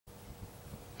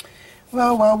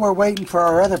Well, while we're waiting for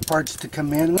our other parts to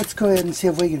come in, let's go ahead and see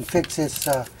if we can fix this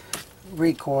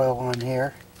recoil on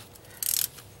here.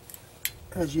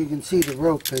 As you can see, the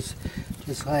rope is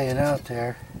just laying out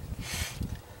there.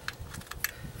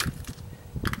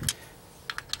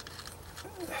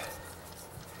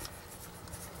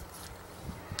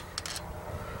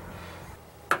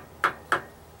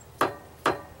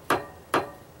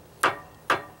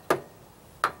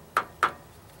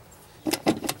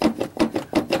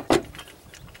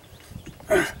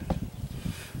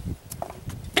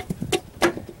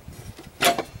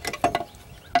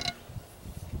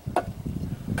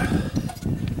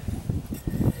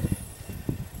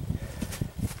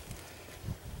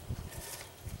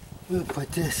 We'll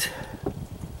put this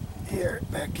here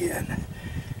back in.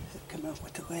 Come up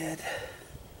with the lid,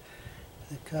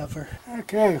 the cover.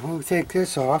 Okay, we'll take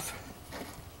this off.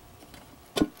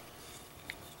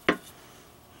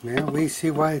 Now we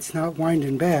see why it's not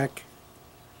winding back.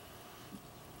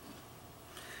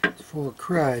 It's full of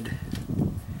crud.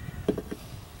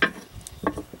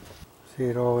 See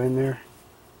it all in there?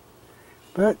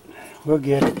 But we'll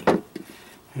get it.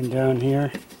 And down here.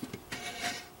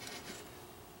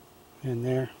 In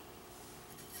there.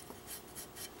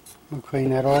 We'll clean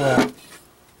that all out.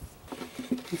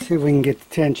 Let's see if we can get the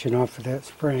tension off of that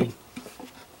spring.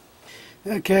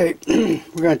 Okay,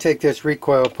 we're going to take this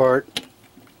recoil apart.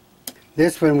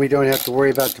 This one we don't have to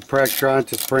worry about the pressure on it.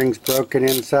 The spring's broken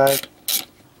inside.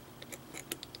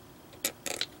 You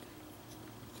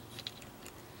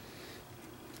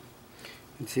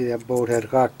can see that bolt had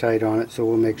Loctite on it, so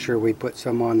we'll make sure we put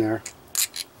some on there.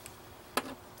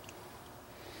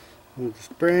 With the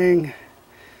spring,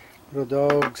 little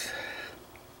dogs,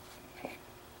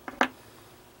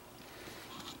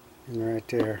 and right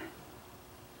there.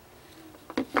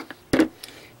 You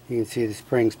can see the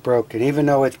spring's broken. Even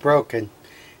though it's broken,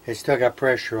 it's still got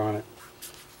pressure on it.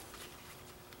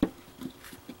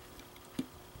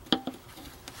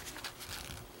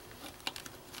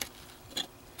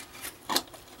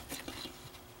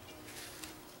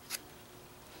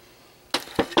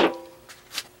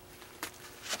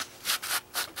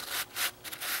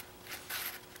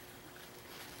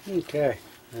 Okay,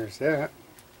 there's that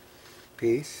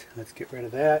piece. Let's get rid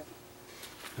of that.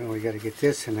 Now we got to get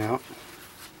this one out.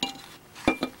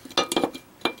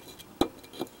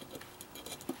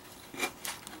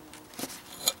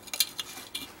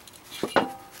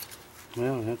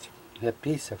 Well, that's that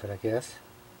piece of it, I guess.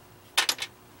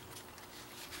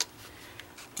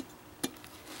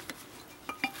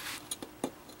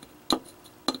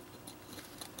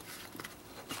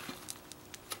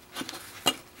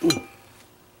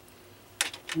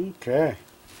 Okay,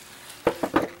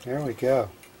 there we go.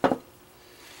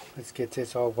 Let's get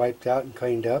this all wiped out and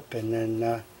cleaned up, and then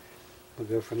we'll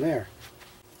go from there.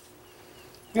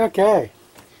 Okay,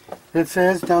 it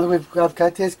says, now that I've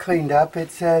got this cleaned up,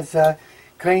 it says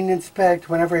clean and inspect.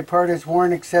 Whenever a part is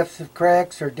worn, excessive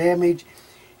cracks or damage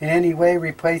in any way,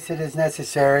 replace it as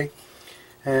necessary.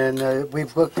 And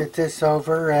we've looked at this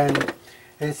over, and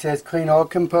it says clean all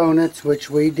components, which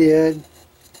we did.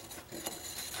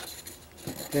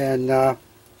 And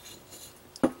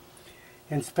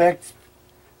inspect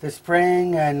the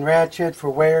spring and ratchet for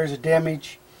wears or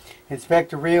damage.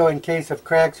 Inspect the reel in case of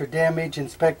cracks or damage.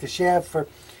 Inspect the shaft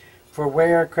for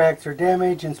wear, cracks, or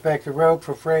damage. Inspect the rope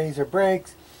for frays or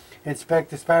breaks.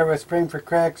 Inspect the spiral spring for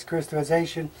cracks,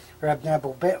 crystallization, or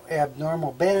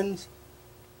abnormal bends.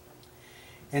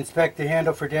 Inspect the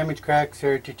handle for damage, cracks,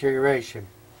 or deterioration.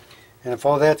 And if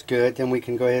all that's good, then we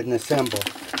can go ahead and assemble.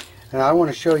 And I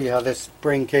want to show you how this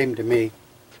spring came to me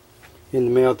in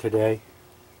the mail today.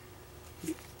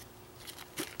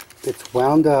 It's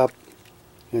wound up,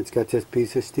 and it's got this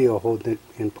piece of steel holding it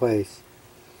in place.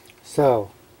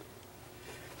 So,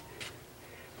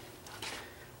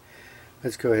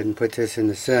 let's go ahead and put this in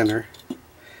the center.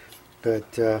 But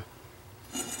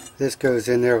this goes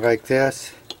in there like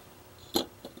this.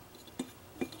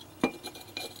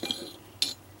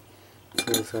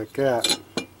 Goes like that.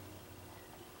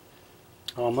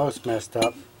 Almost messed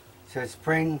up. So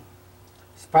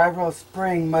spiral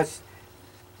spring must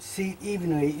seat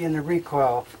evenly in the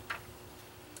recoil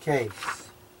case.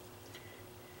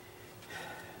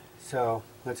 So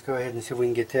let's go ahead and see if we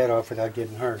can get that off without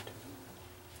getting hurt.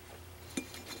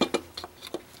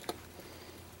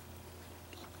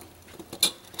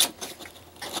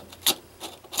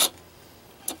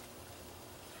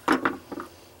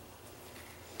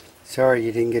 Sorry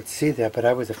you didn't get to see that, but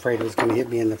I was afraid it was going to hit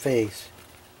me in the face.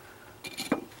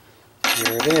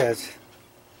 There it is.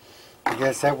 I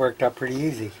guess that worked out pretty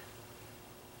easy.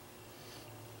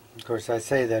 Of course, I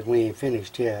say that we ain't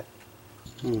finished yet.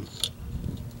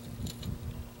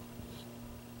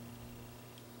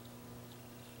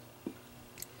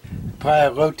 apply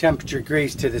a low temperature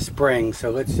grease to the spring.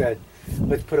 So let's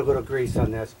put a little grease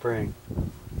on that spring.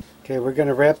 Okay, we're going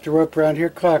to wrap the rope around here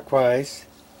clockwise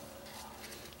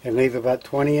and leave about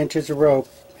 20 inches of rope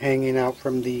hanging out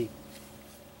from the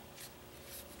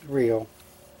reel.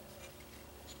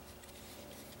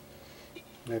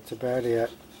 That's about it.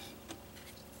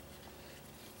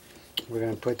 We're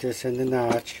going to put this in the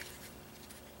notch.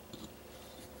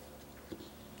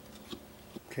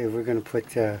 Okay, we're going to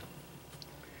put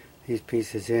these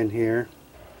pieces in here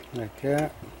like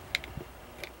that.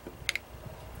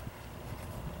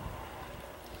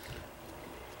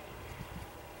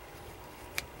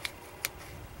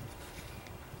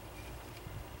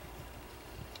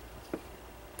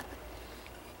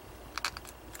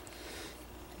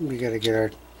 We got to get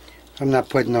our, I'm not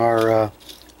putting our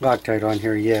Loctite on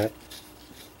here yet.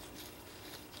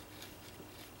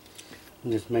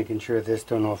 I'm just making sure this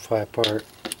don't all fly apart.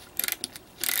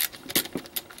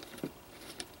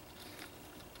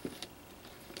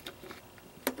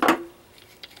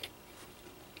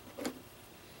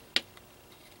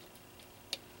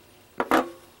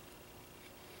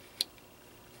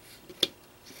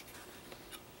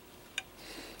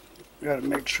 Got to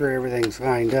make sure everything's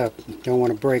lined up. Don't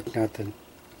want to break nothing.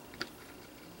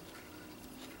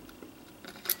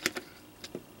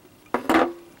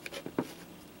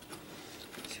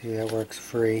 See, that works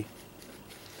free.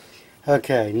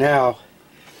 Okay, now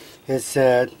it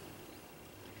said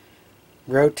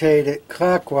rotate it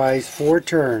clockwise 4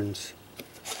 turns.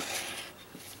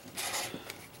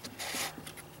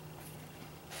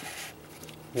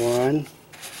 One,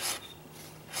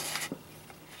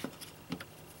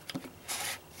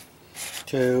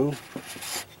 two,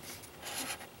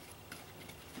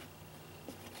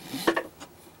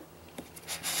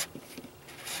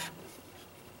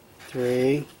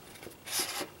 three,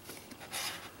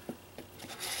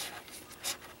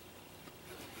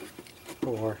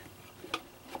 four.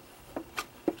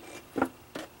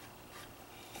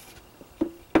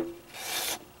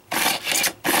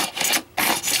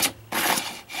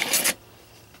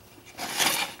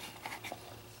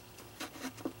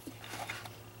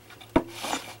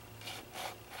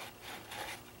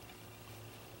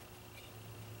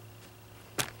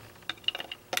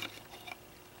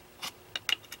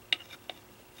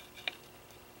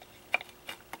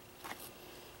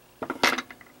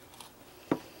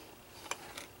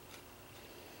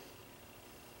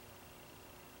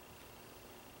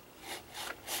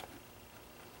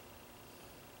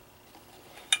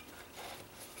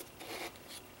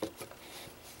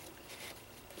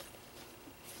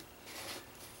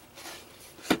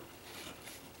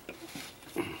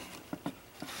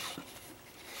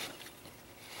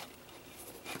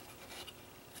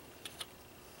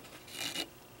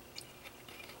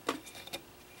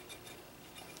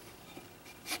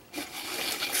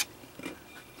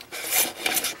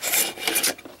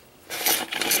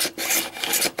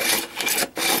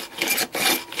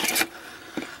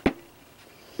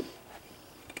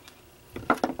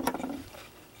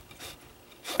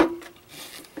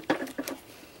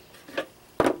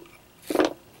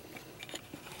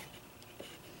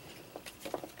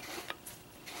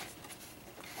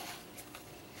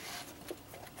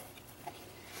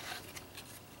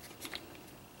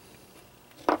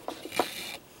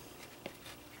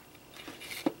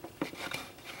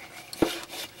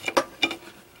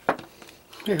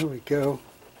 There we go.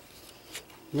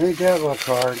 Made that look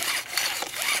hard.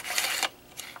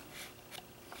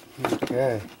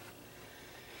 Okay.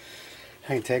 I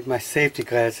can take my safety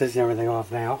glasses and everything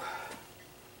off now.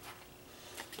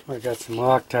 I got some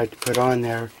Loctite to put on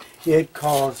there. It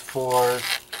calls for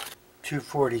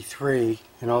 243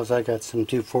 and also I got some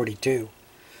 242.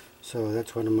 So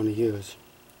that's what I'm going to use.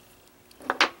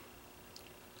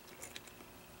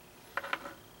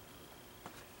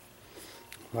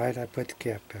 Why did I put the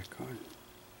cap back on?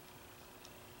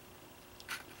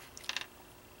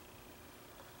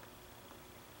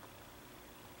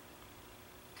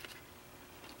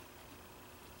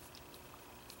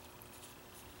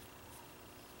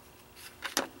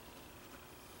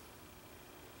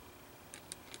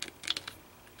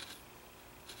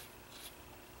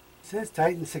 It says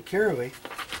tighten securely.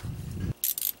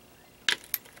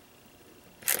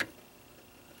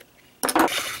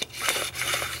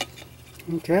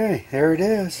 Okay, there it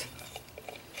is.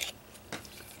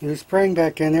 New spring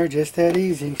back in there, just that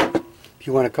easy, if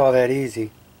you want to call that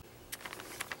easy.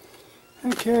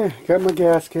 Okay, got my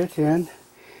gasket in.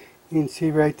 You can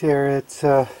see right there it's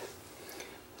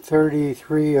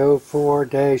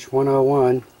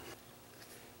 3304-101.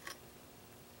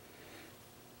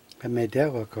 I made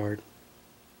that look hard.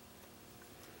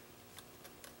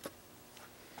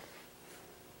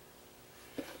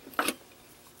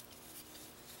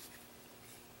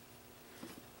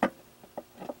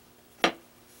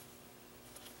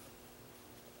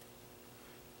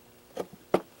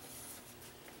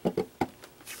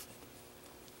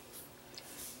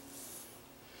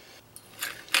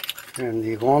 And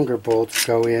the longer bolts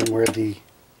go in where the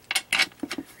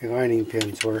lining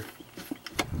pins were.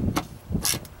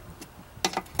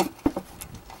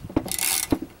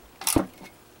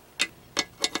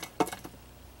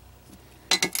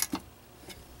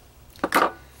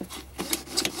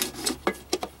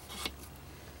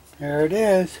 There it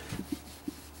is.